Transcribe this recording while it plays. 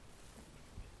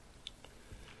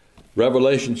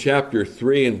Revelation chapter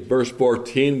 3 and verse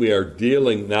 14, we are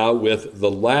dealing now with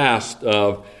the last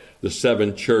of the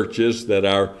 7 churches that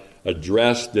are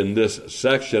addressed in this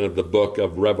section of the book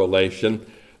of Revelation,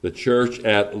 the church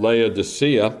at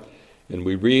Laodicea. And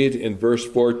we read in verse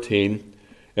 14,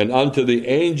 "And unto the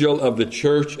angel of the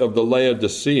church of the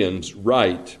Laodiceans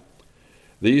write,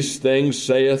 These things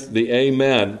saith the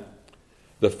Amen,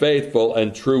 the faithful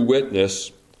and true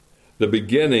witness, the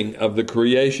beginning of the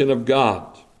creation of God.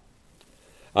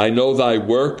 I know thy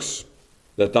works,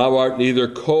 that thou art neither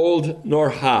cold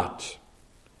nor hot.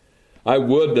 I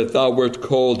would that thou wert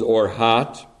cold or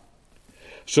hot.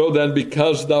 So then,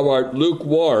 because thou art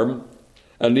lukewarm,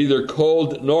 and neither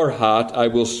cold nor hot, I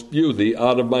will spew thee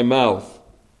out of my mouth.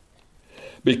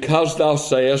 Because thou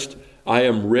sayest, I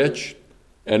am rich,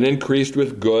 and increased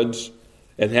with goods,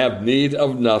 and have need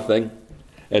of nothing,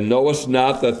 and knowest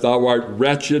not that thou art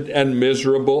wretched and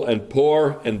miserable, and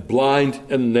poor, and blind,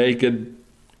 and naked.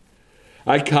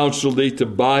 I counsel thee to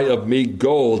buy of me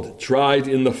gold tried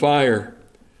in the fire,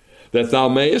 that thou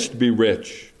mayest be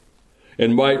rich,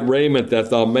 and white raiment that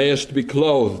thou mayest be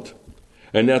clothed,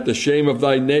 and that the shame of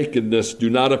thy nakedness do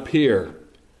not appear,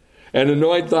 and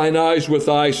anoint thine eyes with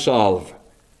eye salve,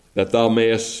 that thou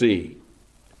mayest see.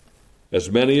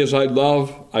 As many as I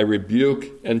love, I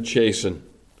rebuke and chasten.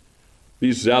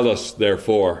 Be zealous,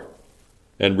 therefore,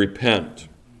 and repent.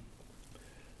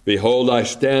 Behold, I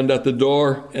stand at the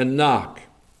door and knock.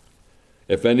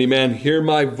 If any man hear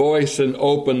my voice and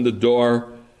open the door,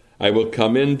 I will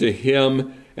come in to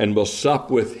him and will sup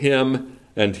with him,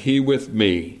 and he with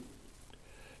me.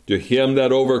 To him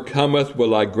that overcometh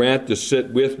will I grant to sit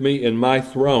with me in my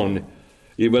throne,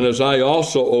 even as I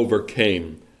also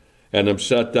overcame, and am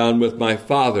set down with my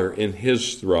Father in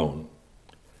his throne.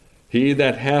 He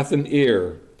that hath an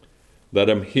ear, let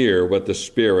him hear what the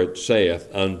Spirit saith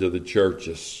unto the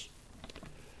churches."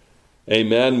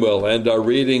 Amen. We'll end our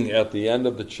reading at the end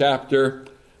of the chapter.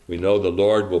 We know the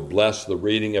Lord will bless the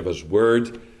reading of his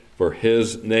word for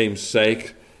his name's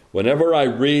sake. Whenever I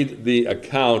read the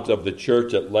account of the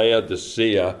church at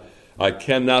Laodicea, I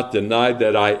cannot deny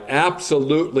that I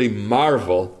absolutely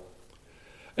marvel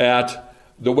at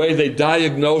the way they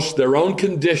diagnose their own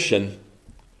condition,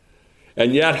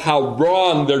 and yet how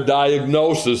wrong their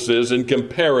diagnosis is in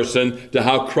comparison to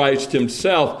how Christ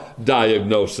himself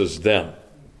diagnoses them.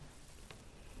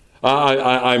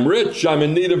 I'm rich, I'm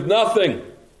in need of nothing.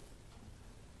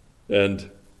 And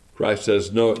Christ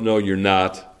says, no, you're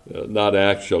not. Not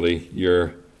actually.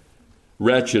 You're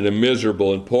wretched and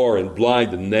miserable and poor and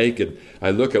blind and naked. I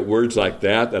look at words like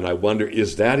that and I wonder,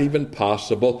 is that even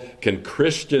possible? Can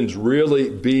Christians really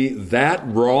be that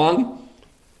wrong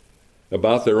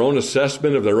about their own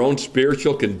assessment of their own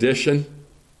spiritual condition?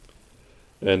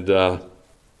 And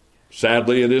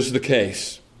sadly, it is the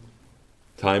case,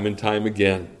 time and time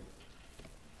again.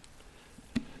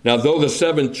 Now, though the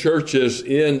 7 churches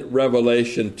in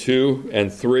Revelation 2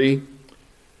 and 3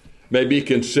 may be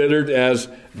considered as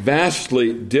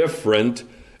vastly different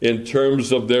in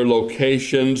terms of their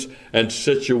locations and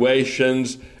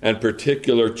situations and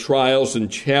particular trials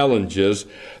and challenges,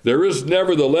 there is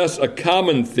nevertheless a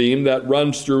common theme that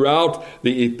runs throughout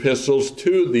the epistles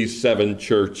to these 7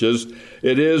 churches.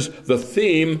 It is the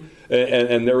theme,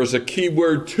 and there is a key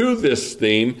word to this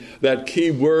theme. That key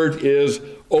word is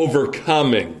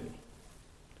overcoming.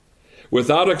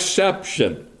 Without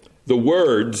exception, the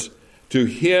words, "to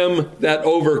him that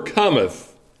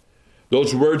overcometh,"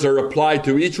 those words are applied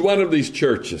to each one of these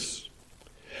churches.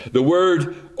 The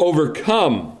word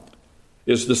overcome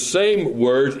is the same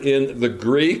word in the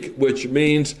Greek, which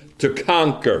means to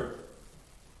conquer.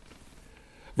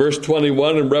 Verse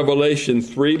 21 in Revelation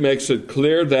 3 makes it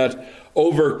clear that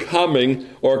overcoming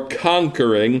or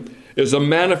conquering is a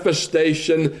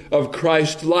manifestation of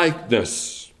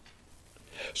Christ-likeness.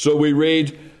 So we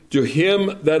read, "To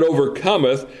him that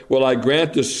overcometh will I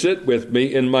grant to sit with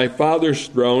me in my Father's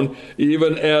throne,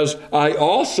 even as I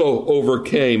also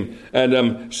overcame and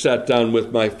am set down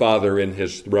with my Father in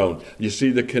his throne." You see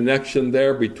the connection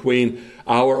there between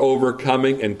our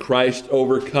overcoming and Christ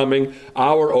overcoming?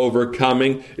 Our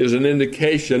overcoming is an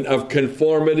indication of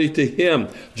conformity to him.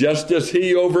 Just as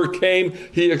he overcame,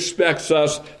 he expects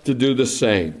us to do the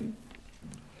same.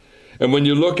 And when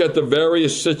you look at the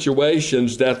various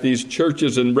situations that these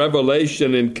churches in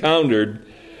Revelation encountered,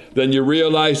 then you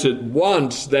realize at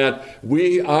once that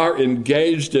we are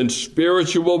engaged in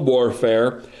spiritual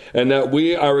warfare and that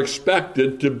we are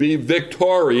expected to be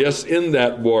victorious in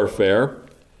that warfare.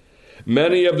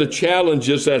 Many of the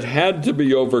challenges that had to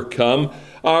be overcome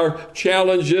are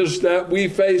challenges that we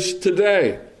face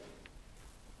today.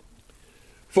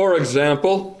 For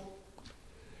example,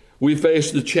 We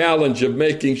face the challenge of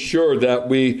making sure that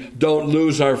we don't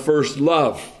lose our first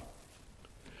love.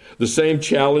 The same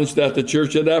challenge that the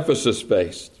church at Ephesus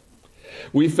faced.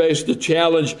 We face the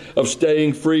challenge of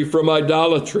staying free from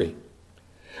idolatry.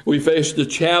 We face the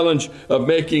challenge of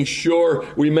making sure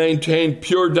we maintain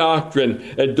pure doctrine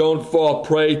and don't fall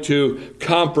prey to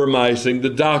compromising the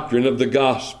doctrine of the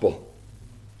gospel.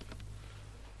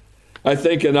 I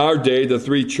think in our day, the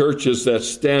three churches that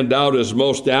stand out as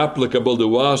most applicable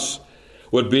to us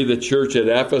would be the church at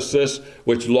Ephesus,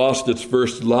 which lost its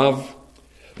first love,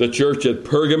 the church at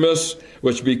Pergamos,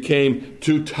 which became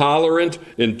too tolerant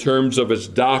in terms of its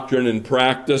doctrine and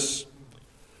practice,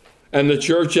 and the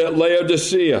church at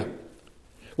Laodicea,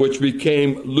 which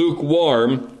became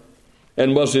lukewarm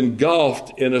and was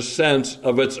engulfed in a sense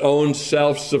of its own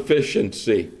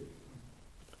self-sufficiency.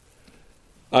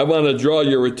 I want to draw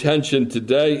your attention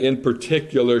today in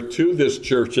particular to this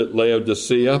church at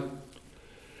Laodicea,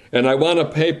 and I want to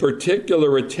pay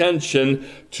particular attention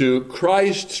to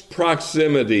Christ's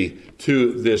proximity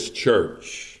to this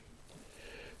church.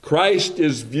 Christ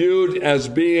is viewed as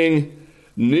being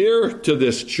near to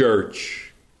this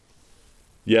church,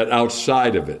 yet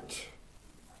outside of it.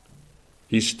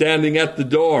 He's standing at the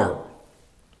door,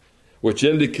 which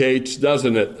indicates,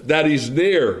 doesn't it, that he's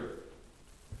near,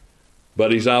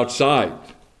 but he's outside.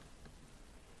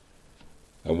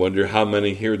 I wonder how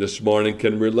many here this morning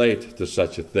can relate to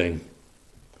such a thing.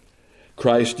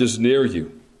 Christ is near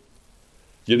you.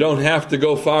 You don't have to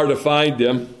go far to find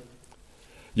him.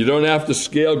 You don't have to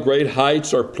scale great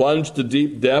heights or plunge to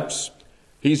deep depths.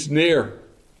 He's near.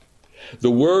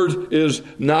 The word is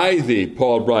nigh thee,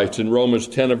 Paul writes in Romans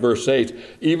 10 and verse 8.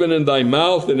 Even in thy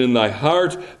mouth and in thy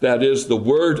heart, that is the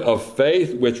word of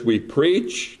faith which we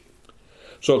preach.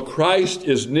 So Christ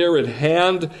is near at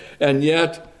hand, and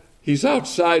yet he's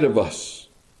outside of us.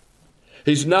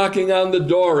 He's knocking on the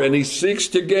door, and he seeks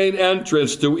to gain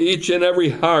entrance to each and every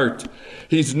heart.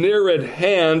 He's near at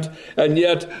hand, and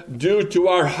yet due to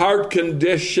our heart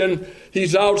condition,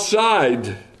 he's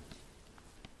outside.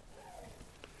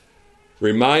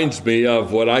 Reminds me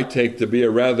of what I take to be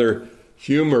a rather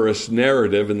humorous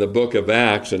narrative in the book of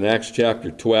Acts, in Acts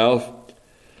chapter 12.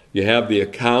 You have the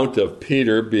account of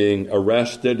Peter being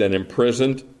arrested and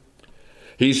imprisoned.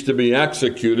 He's to be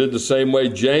executed the same way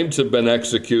James had been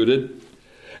executed.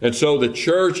 And so the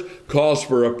church calls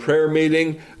for a prayer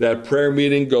meeting. That prayer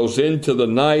meeting goes into the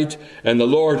night, and the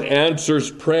Lord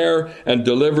answers prayer and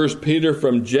delivers Peter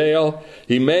from jail.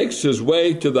 He makes his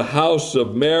way to the house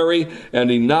of Mary,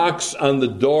 and he knocks on the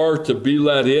door to be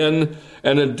let in.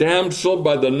 And a damsel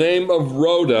by the name of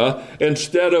Rhoda,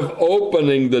 instead of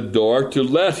opening the door to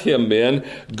let him in,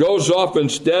 goes off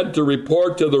instead to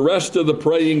report to the rest of the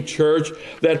praying church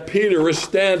that Peter is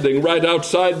standing right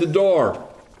outside the door.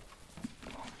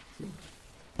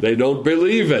 They don't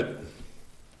believe it.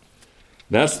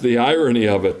 That's the irony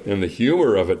of it and the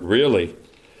humor of it, really.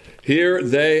 Here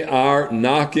they are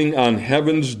knocking on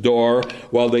heaven's door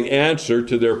while the answer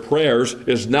to their prayers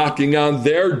is knocking on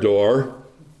their door.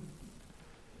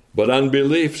 But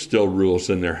unbelief still rules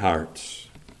in their hearts.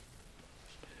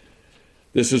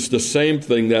 This is the same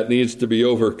thing that needs to be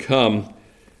overcome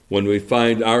when we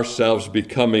find ourselves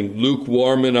becoming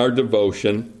lukewarm in our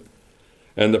devotion,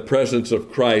 and the presence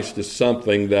of Christ is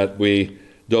something that we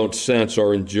don't sense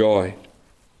or enjoy.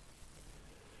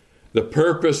 The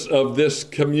purpose of this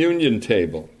communion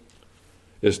table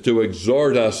is to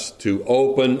exhort us to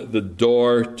open the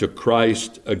door to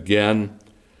Christ again,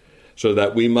 so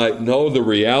that we might know the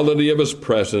reality of his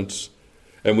presence,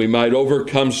 and we might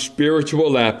overcome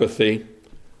spiritual apathy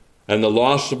and the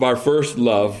loss of our first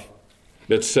love,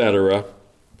 etc.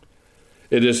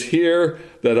 It is here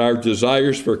that our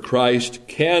desires for Christ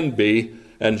can be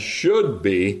and should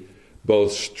be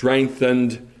both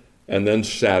strengthened and then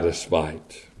satisfied.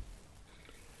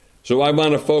 So I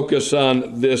want to focus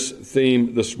on this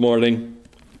theme this morning,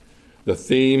 the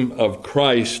theme of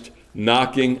Christ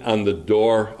knocking on the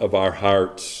door of our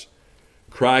hearts.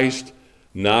 Christ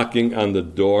knocking on the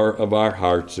door of our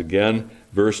hearts. Again,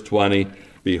 verse 20,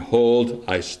 behold,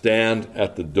 I stand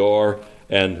at the door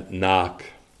and knock.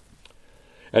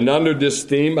 And under this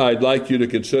theme, I'd like you to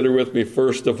consider with me,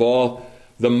 first of all,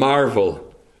 the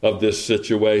marvel of this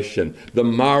situation, the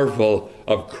marvel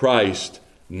of Christ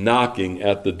knocking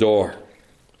at the door.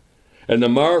 And the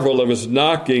marvel of his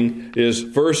knocking is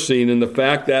first seen in the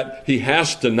fact that he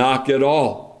has to knock at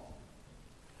all.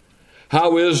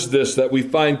 How is this that we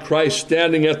find Christ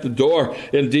standing at the door,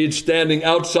 indeed standing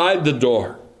outside the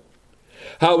door?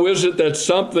 How is it that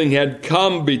something had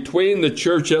come between the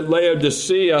church at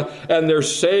Laodicea and their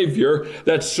Savior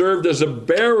that served as a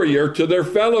barrier to their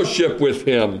fellowship with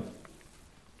him?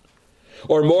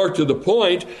 Or more to the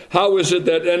point, how is it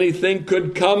that anything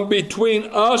could come between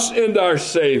us and our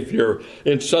Savior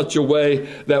in such a way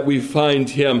that we find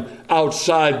him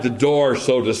outside the door,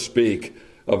 so to speak,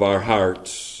 of our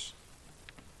hearts?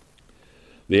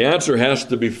 The answer has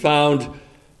to be found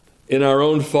in our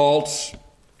own faults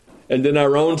and in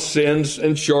our own sins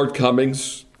and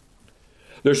shortcomings.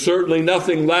 There's certainly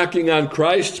nothing lacking on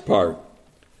Christ's part.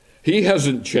 He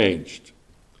hasn't changed.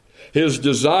 His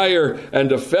desire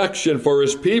and affection for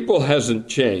his people hasn't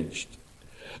changed.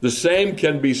 The same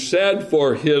can be said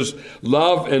for his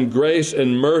love and grace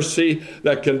and mercy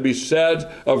that can be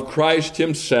said of Christ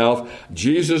himself.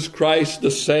 Jesus Christ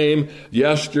the same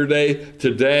yesterday,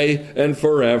 today, and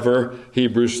forever.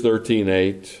 Hebrews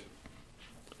 13:8.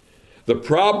 The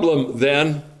problem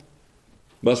then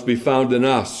must be found in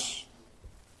us.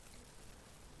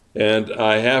 And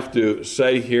I have to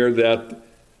say here that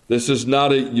this is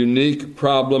not a unique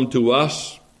problem to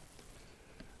us,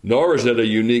 nor is it a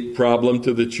unique problem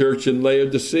to the church in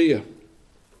Laodicea.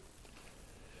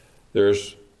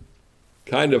 There's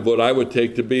kind of what I would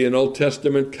take to be an Old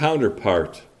Testament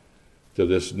counterpart to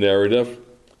this narrative.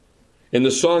 In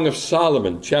the Song of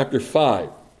Solomon, chapter 5,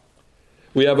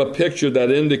 we have a picture that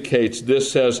indicates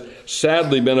this has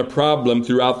sadly been a problem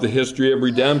throughout the history of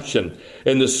redemption.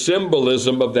 In the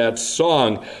symbolism of that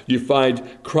song, you find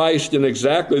Christ in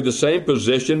exactly the same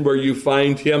position where you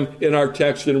find him in our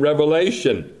text in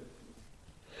Revelation.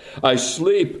 I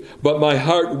sleep, but my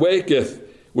heart waketh,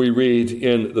 we read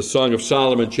in the Song of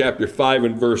Solomon, chapter 5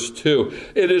 and verse 2.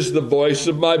 It is the voice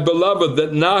of my beloved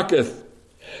that knocketh,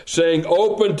 saying,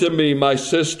 Open to me, my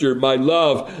sister, my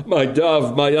love, my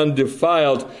dove, my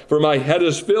undefiled, for my head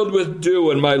is filled with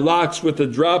dew, and my locks with the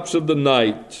drops of the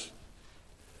night.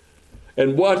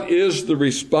 And what is the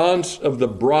response of the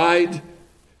bride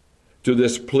to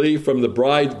this plea from the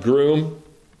bridegroom?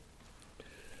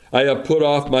 I have put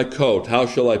off my coat, how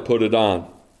shall I put it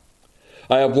on?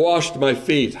 I have washed my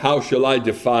feet, how shall I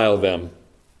defile them?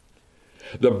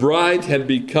 The bride had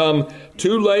become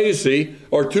too lazy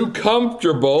or too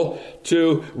comfortable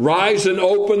to rise and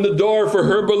open the door for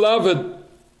her beloved.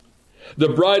 The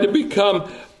bride had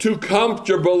become too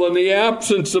comfortable in the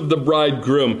absence of the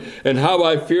bridegroom. And how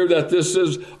I fear that this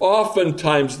is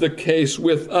oftentimes the case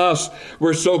with us.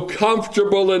 We're so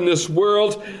comfortable in this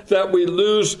world that we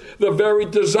lose the very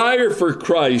desire for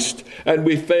Christ, and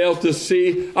we fail to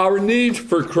see our need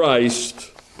for Christ.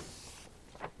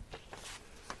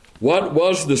 What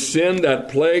was the sin that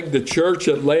plagued the church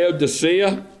at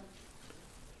Laodicea?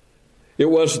 It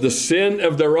was the sin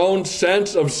of their own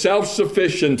sense of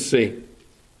self-sufficiency.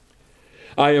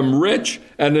 I am rich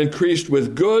and increased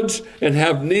with goods and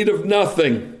have need of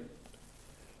nothing.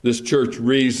 This church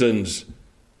reasons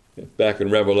back in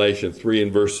Revelation 3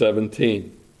 and verse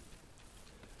 17.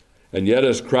 And yet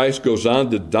as Christ goes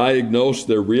on to diagnose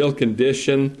their real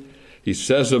condition, he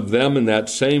says of them in that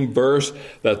same verse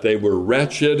that they were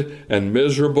wretched and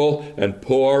miserable and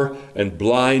poor and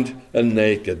blind and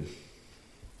naked.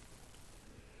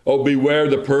 Oh, beware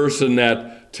the person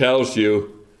that tells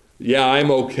you, yeah, I'm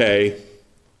okay.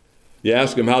 You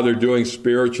ask them how they're doing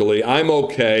spiritually. I'm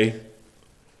okay.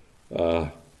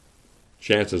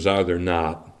 Chances are they're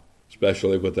not,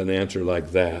 especially with an answer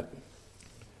like that.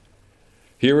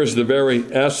 Here is the very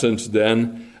essence,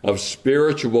 then, of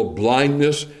spiritual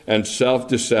blindness and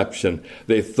self-deception.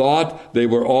 They thought they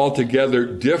were altogether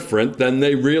different than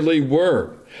they really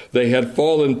were. They had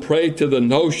fallen prey to the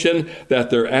notion that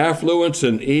their affluence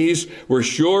and ease were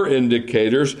sure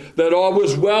indicators that all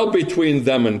was well between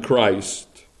them and Christ.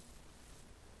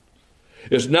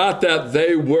 It's not that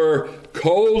they were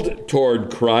cold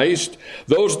toward Christ.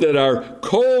 Those that are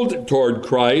cold toward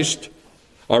Christ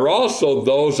are also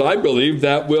those, I believe,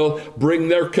 that will bring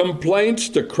their complaints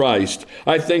to Christ.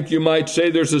 I think you might say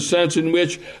there's a sense in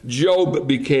which Job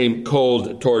became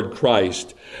cold toward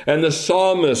Christ. And the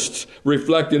psalmists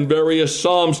reflect in various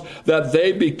psalms that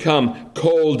they become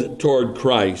cold toward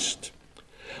Christ.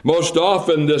 Most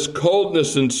often this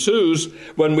coldness ensues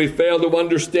when we fail to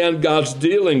understand God's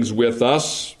dealings with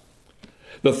us.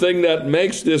 The thing that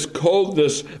makes this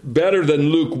coldness better than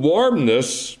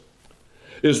lukewarmness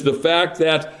is the fact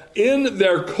that in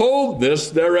their coldness,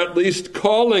 they're at least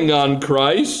calling on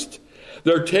Christ.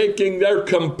 They're taking their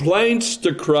complaints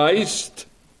to Christ.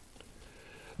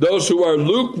 Those who are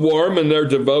lukewarm in their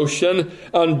devotion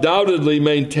undoubtedly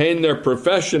maintain their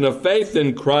profession of faith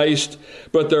in Christ,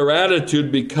 but their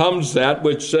attitude becomes that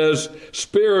which says,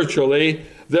 spiritually,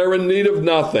 they're in need of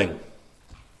nothing.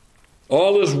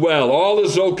 All is well, all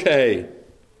is okay.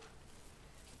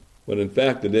 But in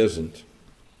fact, it isn't.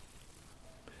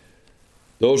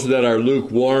 Those that are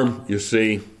lukewarm, you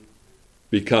see,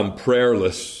 become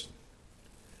prayerless.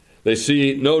 They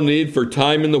see no need for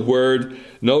time in the Word,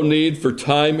 no need for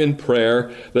time in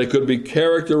prayer. They could be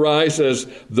characterized as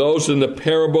those in the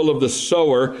parable of the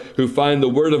sower who find the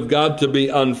Word of God to be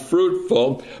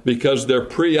unfruitful because they're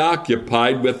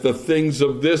preoccupied with the things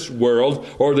of this world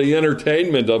or the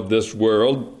entertainment of this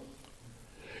world.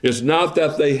 It's not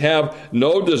that they have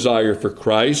no desire for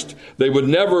Christ. They would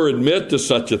never admit to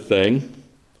such a thing.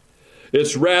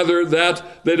 It's rather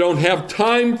that they don't have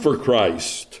time for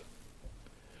Christ.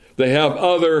 They have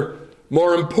other,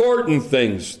 more important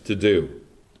things to do.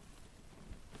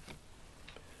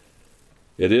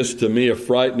 It is to me a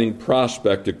frightening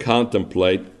prospect to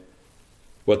contemplate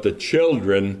what the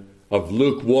children of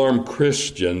lukewarm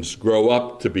Christians grow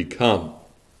up to become.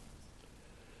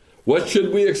 What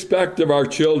should we expect of our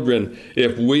children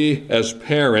if we, as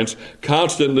parents,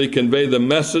 constantly convey the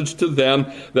message to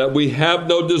them that we have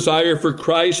no desire for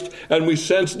Christ and we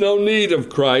sense no need of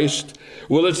Christ?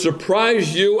 Will it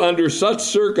surprise you under such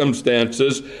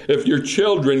circumstances if your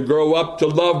children grow up to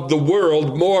love the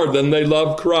world more than they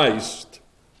love Christ?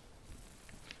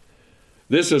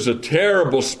 This is a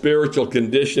terrible spiritual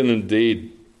condition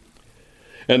indeed.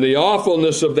 And the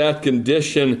awfulness of that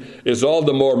condition is all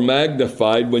the more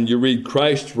magnified when you read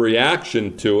Christ's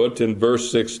reaction to it in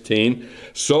verse 16.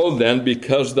 So then,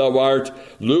 because thou art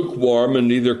lukewarm and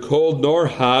neither cold nor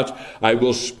hot, I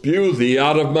will spew thee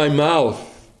out of my mouth.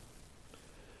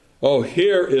 Oh,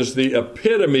 here is the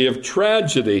epitome of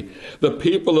tragedy. The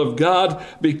people of God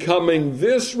becoming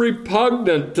this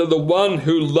repugnant to the one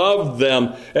who loved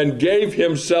them and gave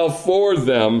himself for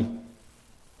them.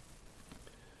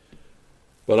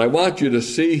 But I want you to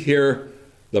see here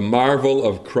the marvel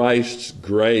of Christ's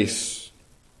grace.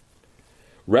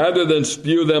 Rather than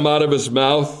spew them out of his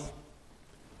mouth,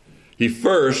 he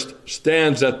first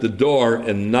stands at the door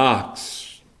and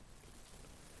knocks.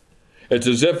 It's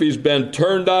as if he's been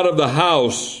turned out of the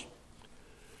house,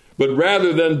 but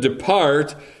rather than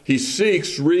depart, he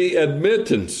seeks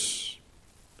readmittance.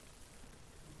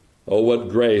 Oh, what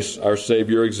grace our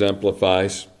Savior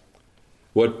exemplifies.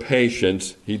 What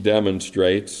patience he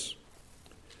demonstrates.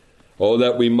 Oh,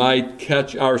 that we might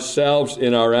catch ourselves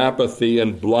in our apathy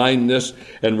and blindness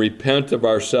and repent of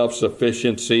our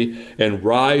self-sufficiency and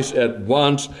rise at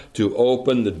once to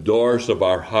open the doors of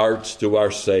our hearts to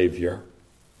our Savior.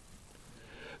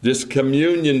 This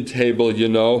communion table,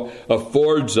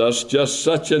 affords us just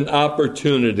such an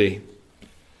opportunity.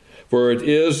 For it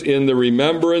is in the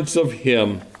remembrance of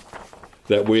him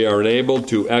that we are able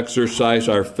to exercise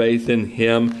our faith in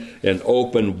him and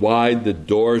open wide the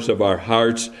doors of our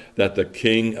hearts that the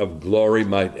King of glory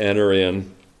might enter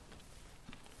in.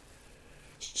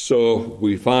 So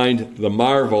we find the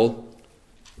marvel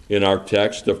in our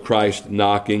text of Christ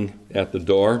knocking at the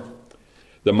door.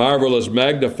 The marvel is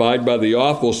magnified by the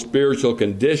awful spiritual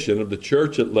condition of the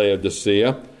church at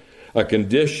Laodicea, a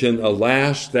condition,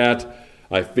 alas, that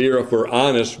I fear if we're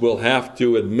honest, we'll have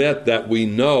to admit that we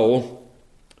know.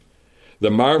 The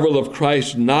marvel of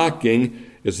Christ knocking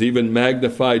is even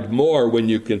magnified more when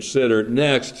you consider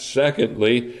next,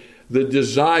 secondly, the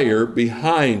desire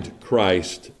behind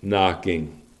Christ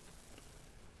knocking.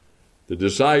 The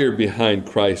desire behind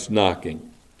Christ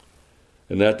knocking.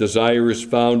 And that desire is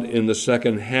found in the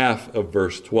second half of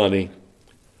verse 20.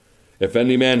 If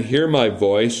any man hear my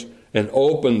voice and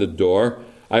open the door,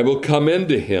 I will come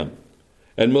into him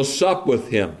and will sup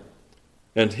with him,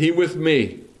 and he with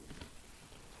me.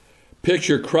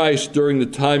 Picture Christ during the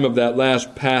time of that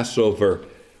last Passover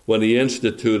when he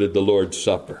instituted the Lord's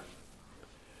Supper.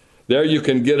 There you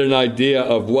can get an idea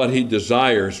of what he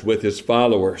desires with his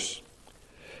followers.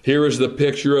 Here is the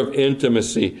picture of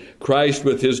intimacy. Christ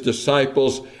with his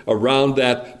disciples around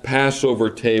that Passover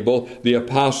table, the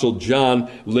Apostle John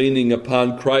leaning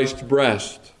upon Christ's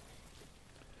breast.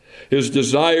 His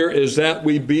desire is that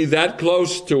we be that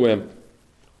close to him.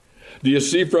 Do you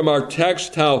see from our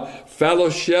text how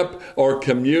fellowship or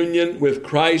communion with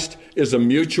Christ is a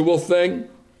mutual thing?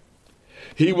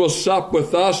 He will sup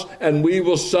with us and we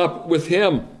will sup with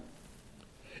him.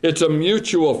 It's a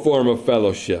mutual form of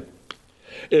fellowship.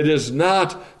 It is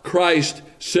not Christ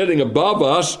sitting above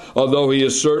us, although he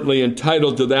is certainly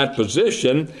entitled to that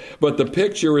position, but the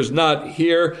picture is not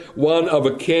here one of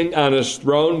a king on his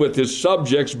throne with his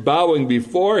subjects bowing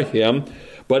before him,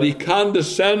 but he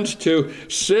condescends to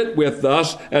sit with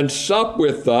us and sup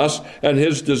with us, and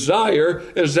his desire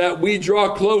is that we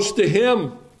draw close to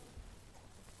him.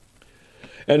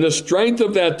 And the strength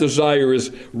of that desire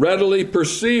is readily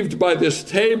perceived by this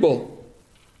table.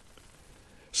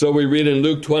 So we read in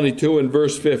Luke 22 and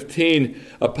verse 15,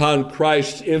 upon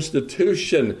Christ's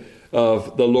institution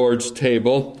of the Lord's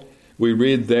table, We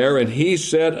read there, and he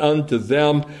said unto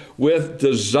them, with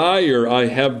desire I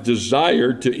have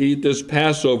desired to eat this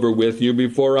Passover with you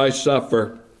before I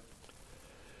suffer.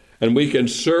 And we can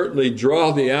certainly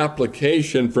draw the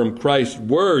application from Christ's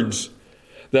words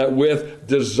that with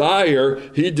desire,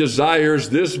 he desires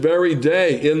this very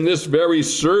day, in this very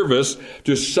service,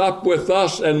 to sup with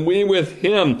us and we with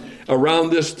him around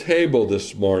this table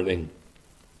this morning.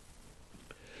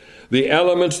 The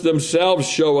elements themselves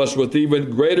show us with even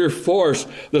greater force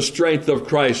the strength of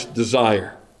Christ's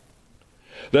desire.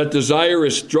 That desire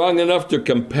is strong enough to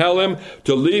compel him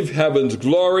to leave heaven's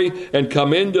glory and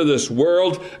come into this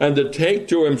world and to take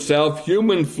to himself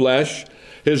human flesh.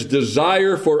 His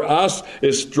desire for us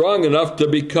is strong enough to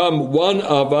become one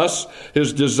of us.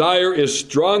 His desire is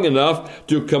strong enough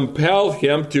to compel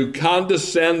him to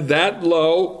condescend that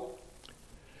low.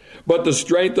 But the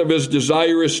strength of his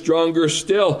desire is stronger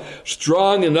still,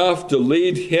 strong enough to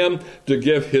lead him to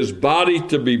give his body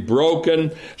to be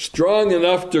broken, strong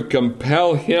enough to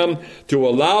compel him to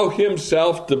allow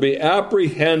himself to be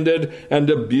apprehended and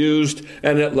abused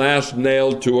and at last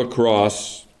nailed to a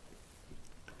cross.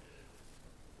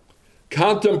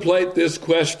 Contemplate this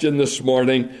question this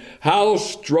morning. How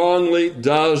strongly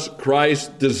does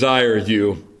Christ desire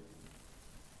you?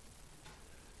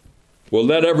 Well,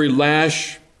 let every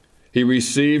lash he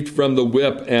received from the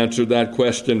whip answer that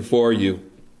question for you.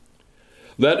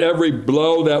 Let every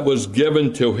blow that was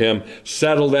given to him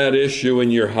settle that issue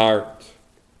in your heart.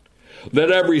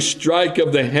 Let every strike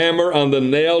of the hammer on the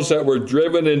nails that were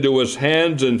driven into his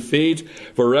hands and feet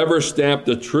forever stamp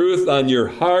the truth on your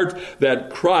heart that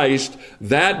Christ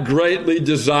that greatly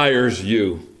desires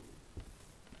you.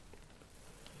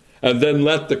 And then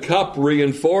let the cup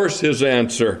reinforce his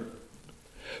answer.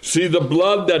 See the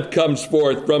blood that comes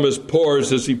forth from his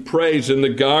pores as he prays in the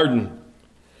garden.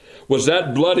 Was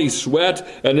that bloody sweat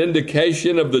an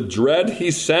indication of the dread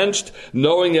he sensed,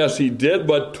 knowing as he did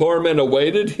what torment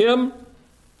awaited him?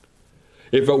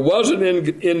 If it was an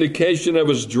indication of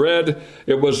his dread,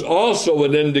 it was also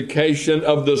an indication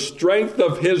of the strength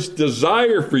of his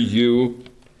desire for you.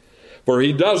 For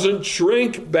he doesn't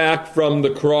shrink back from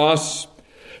the cross.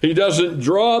 He doesn't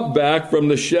draw back from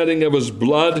the shedding of his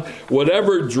blood.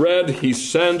 Whatever dread he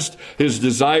sensed, his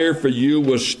desire for you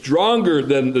was stronger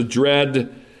than the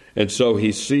dread. And so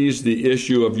he sees the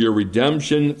issue of your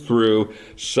redemption through.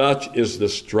 Such is the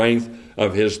strength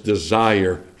of his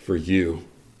desire for you.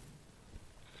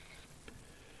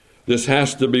 This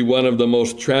has to be one of the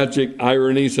most tragic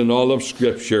ironies in all of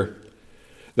Scripture,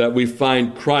 that we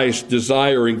find Christ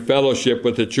desiring fellowship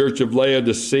with the church of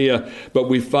Laodicea, but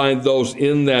we find those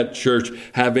in that church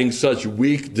having such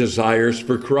weak desires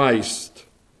for Christ.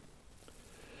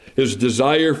 His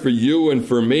desire for you and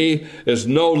for me is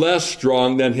no less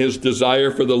strong than his desire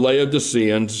for the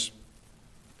Laodiceans.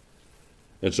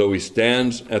 And so he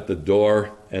stands at the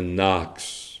door and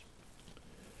knocks.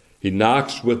 He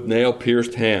knocks with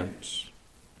nail-pierced hands.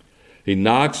 He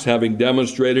knocks having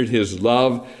demonstrated his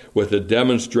love with a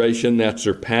demonstration that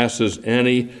surpasses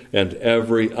any and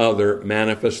every other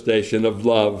manifestation of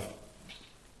love.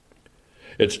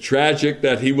 It's tragic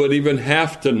that he would even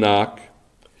have to knock.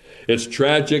 It's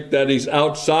tragic that he's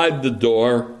outside the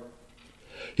door.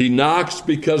 He knocks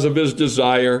because of his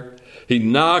desire. He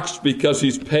knocks because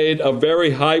he's paid a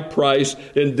very high price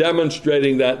in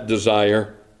demonstrating that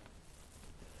desire.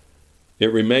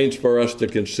 It remains for us to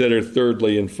consider,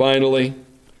 thirdly and finally,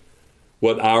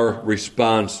 what our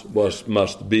response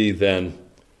must be then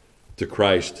to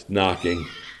Christ knocking.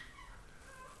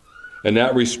 And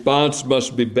that response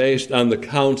must be based on the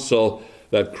counsel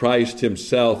that Christ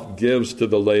himself gives to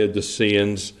the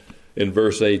Laodiceans in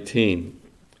verse 18.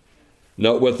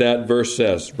 Note what that verse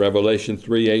says, Revelation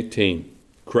 3:18.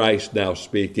 Christ now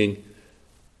speaking.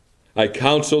 I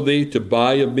counsel thee to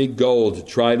buy of me gold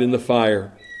tried in the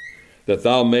fire, that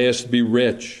thou mayest be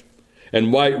rich,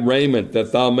 and white raiment,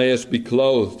 that thou mayest be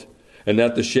clothed, and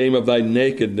that the shame of thy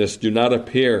nakedness do not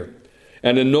appear,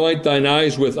 and anoint thine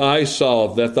eyes with eye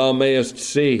salve, that thou mayest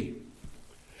see.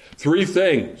 Three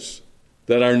things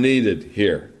that are needed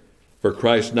here for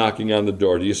Christ knocking on the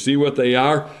door. Do you see what they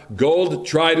are? Gold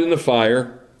tried in the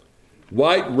fire,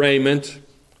 white raiment,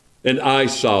 and eye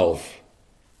salve.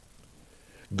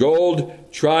 Gold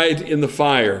tried in the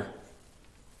fire.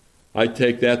 I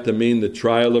take that to mean the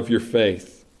trial of your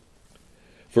faith.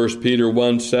 1 Peter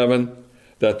 1:7,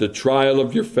 that the trial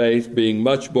of your faith, being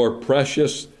much more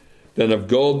precious than of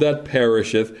gold that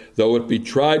perisheth, though it be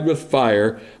tried with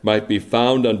fire, might be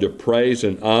found unto praise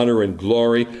and honor and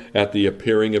glory at the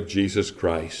appearing of Jesus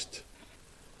Christ.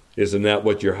 Isn't that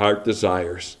what your heart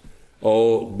desires?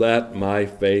 Oh, let my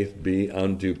faith be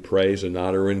unto praise and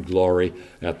honor and glory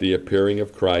at the appearing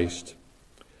of Christ.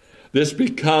 This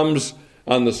becomes,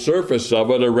 on the surface of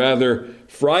it, a rather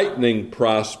frightening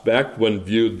prospect when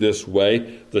viewed this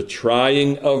way, the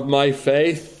trying of my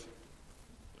faith.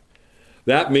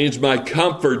 That means my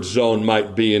comfort zone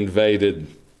might be invaded.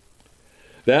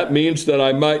 That means that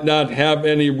I might not have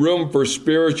any room for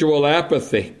spiritual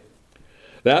apathy.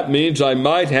 That means I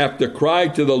might have to cry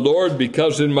to the Lord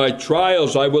because in my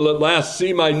trials I will at last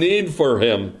see my need for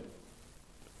Him.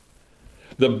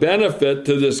 The benefit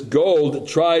to this gold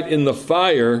tried in the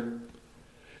fire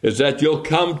is that you'll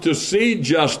come to see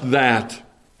just that,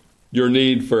 your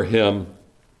need for Him.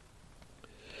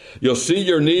 You'll see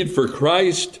your need for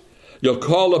Christ. You'll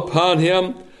call upon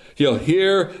Him. He'll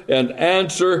hear and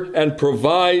answer and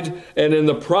provide, and in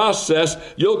the process,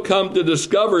 you'll come to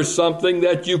discover something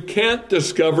that you can't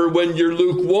discover when you're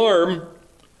lukewarm,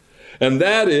 and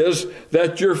that is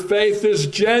that your faith is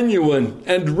genuine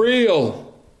and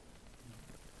real.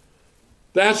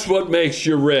 That's what makes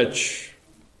you rich.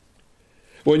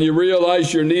 When you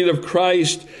realize your need of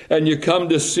Christ and you come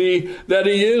to see that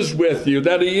He is with you,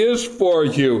 that He is for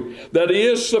you, that He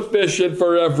is sufficient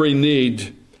for every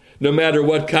need, no matter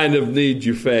what kind of need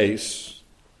you face.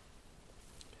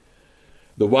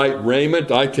 The white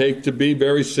raiment I take to be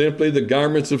very simply the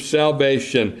garments of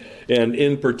salvation, and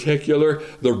in particular,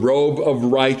 the robe of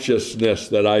righteousness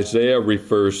that Isaiah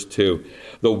refers to.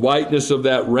 The whiteness of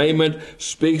that raiment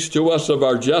speaks to us of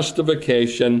our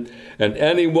justification, and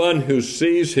anyone who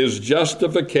sees his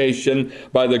justification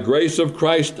by the grace of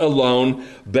Christ alone,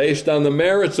 based on the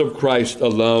merits of Christ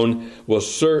alone, will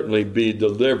certainly be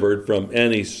delivered from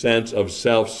any sense of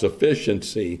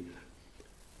self-sufficiency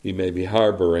he may be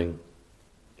harboring.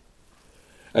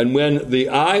 And when the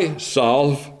eye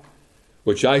salve,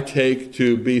 which I take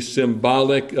to be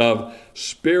symbolic of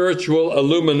spiritual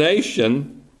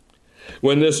illumination,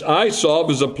 when this eye salve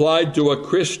is applied to a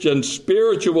Christian's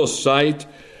spiritual sight,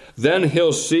 then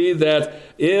he'll see that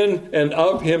in and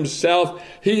of himself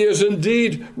he is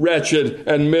indeed wretched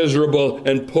and miserable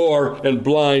and poor and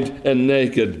blind and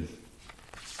naked.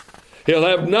 He'll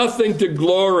have nothing to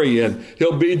glory in.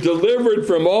 He'll be delivered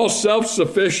from all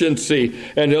self-sufficiency,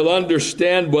 and he'll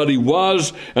understand what he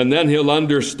was, and then he'll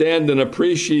understand and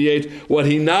appreciate what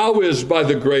he now is by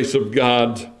the grace of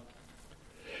God.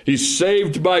 He's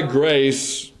saved by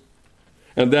grace,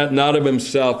 and that not of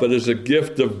himself. It is a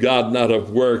gift of God, not of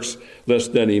works,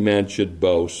 lest any man should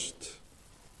boast.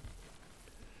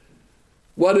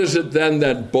 What is it then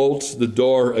that bolts the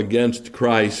door against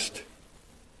Christ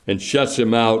and shuts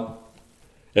him out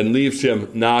and leaves him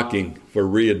knocking for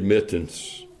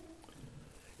readmittance?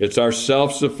 It's our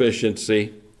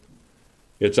self-sufficiency.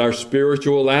 It's our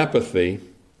spiritual apathy.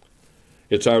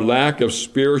 It's our lack of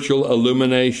spiritual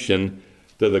illumination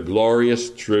to the glorious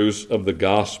truths of the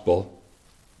gospel.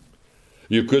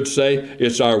 You could say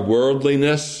it's our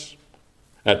worldliness,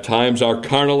 at times our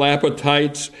carnal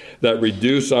appetites that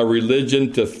reduce our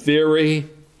religion to theory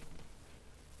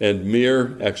and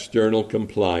mere external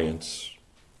compliance.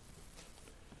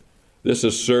 This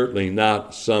is certainly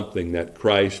not something that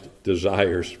Christ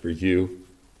desires for you.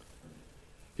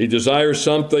 He desires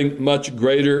something much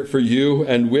greater for you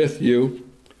and with you.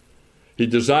 He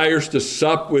desires to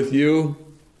sup with you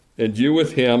and you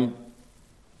with him.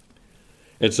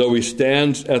 And so he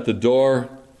stands at the door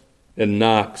and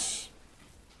knocks.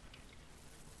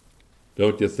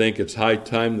 Don't you think it's high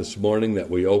time this morning that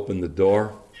we open the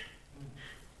door?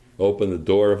 Open the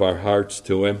door of our hearts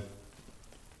to him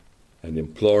and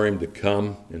implore him to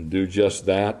come and do just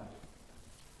that?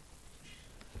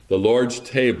 The Lord's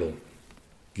table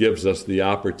gives us the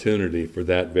opportunity for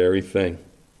that very thing.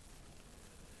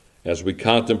 As we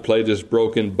contemplate his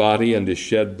broken body and his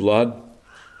shed blood,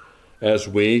 as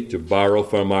we, to borrow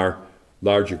from our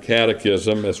larger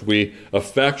catechism, as we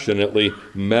affectionately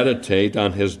meditate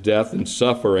on his death and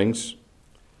sufferings,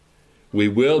 we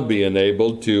will be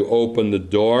enabled to open the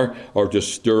door or to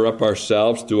stir up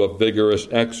ourselves to a vigorous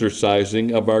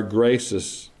exercising of our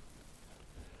graces.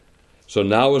 So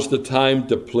now is the time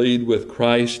to plead with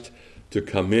Christ to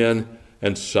come in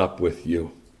and sup with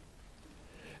you.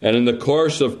 And in the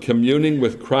course of communing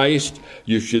with Christ,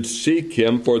 you should seek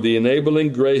him for the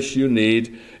enabling grace you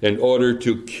need in order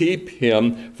to keep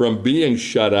him from being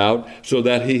shut out so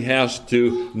that he has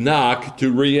to knock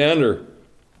to re-enter.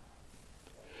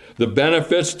 The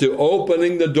benefits to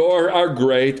opening the door are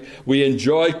great. We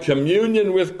enjoy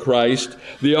communion with Christ.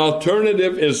 The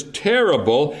alternative is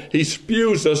terrible. He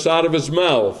spews us out of his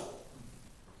mouth.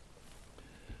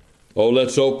 Oh,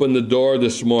 let's open the door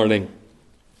this morning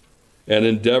and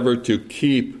endeavor to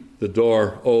keep the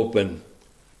door open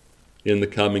in the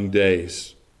coming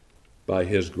days by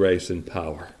his grace and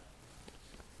power.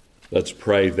 Let's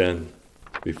pray then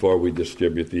before we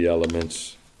distribute the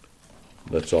elements.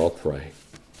 Let's all pray.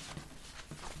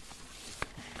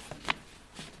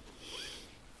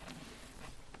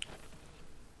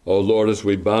 O Lord, as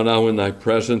we bow now in thy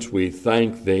presence, we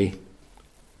thank thee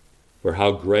for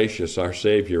how gracious our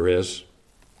Savior is,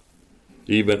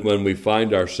 even when we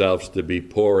find ourselves to be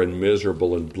poor and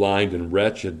miserable and blind and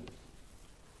wretched.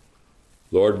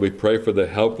 Lord, we pray for the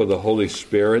help of the Holy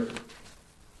Spirit.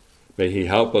 May he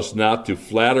help us not to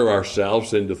flatter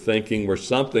ourselves into thinking we're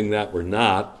something that we're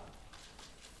not.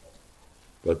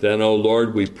 But then, O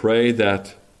Lord, we pray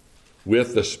that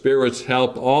with the Spirit's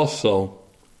help also,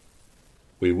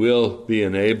 we will be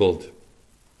enabled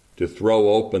to throw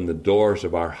open the doors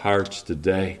of our hearts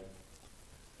today.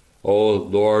 O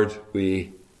Lord,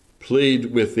 we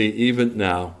plead with thee even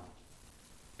now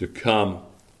to come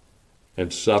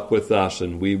and sup with us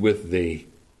and we with thee.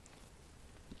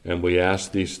 And we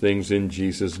ask these things in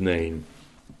Jesus' name.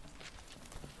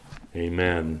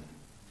 Amen.